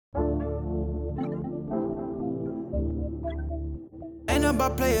Ain't nothing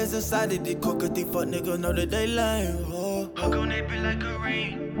but players inside of the court, cause these fuck niggas know that they lame. Oh. Hook on that bitch like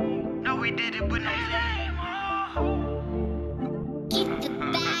Kareem. No, we did it, but no flame. Get the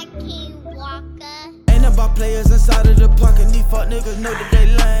bag, King Walker. Ain't nothing but players inside of the park, and these fuck niggas know that they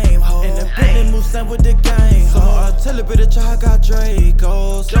lame. Oh. And the Bentley move same with the gang. So I tell a bit of I got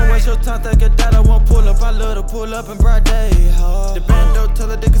Dracos. Don't waste your time thinking that I won't pull up. I love to pull up in broad day. Oh. The bando tell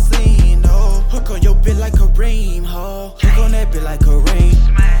her they casino. Hook on your bitch like Kareem. Oh. Hook on that bitch like Kareem.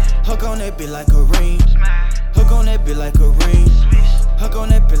 Hook on that bitch like Kareem. Hook on that bitch like Kareem. Hook on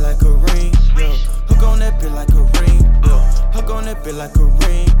that bitch like Kareem. Yeah. Hook on that bitch like Kareem. Yeah. Hook on that bitch like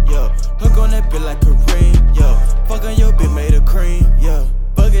Kareem. Yeah. Hook on that bitch like Kareem. Yeah. Fuck on your bitch made of cream. Yeah.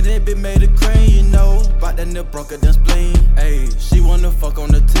 Bucket that bitch made of cream. You know, bout that nip broke her than spleen. Ayy, she wanna fuck on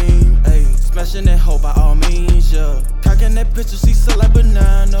the team. Ayy, smashing that hoe by all means. Yeah. Cocking that picture, she suck like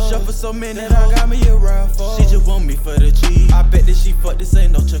banana. Shuffle so many that I got me around for. She just want me for the cheese. I bet that she fuck this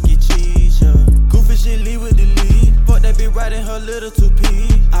ain't no Chuck E. Cheese. Yeah. Goofy shit leave with the lead. Fuck that bitch right in her little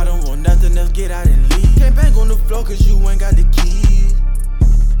 2P. I don't want nothing else, get out and leave. Can't bang on the floor cause you ain't got the keys.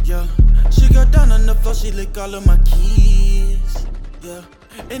 Yeah, she go down on the floor, she lick all of my keys. Yeah,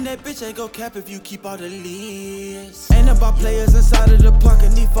 and that bitch ain't gon' cap if you keep all the leads. Ain't about players inside of the park,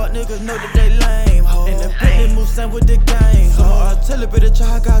 and these fuck niggas know that they lame. Ho. And the Bentley move same with the gang. So I tell a bit of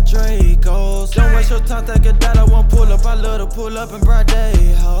I got Dracos. Don't waste your time thinking that I won't pull up. I love to pull up in broad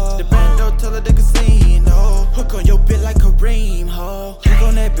day. Ho. The bando tell her they casino. Hook on your bitch like Kareem. Ho. Hook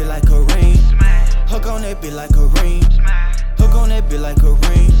on that bitch like Kareem. Hook on that bitch like Kareem. Hook on that bitch like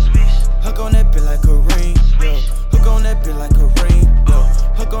Kareem.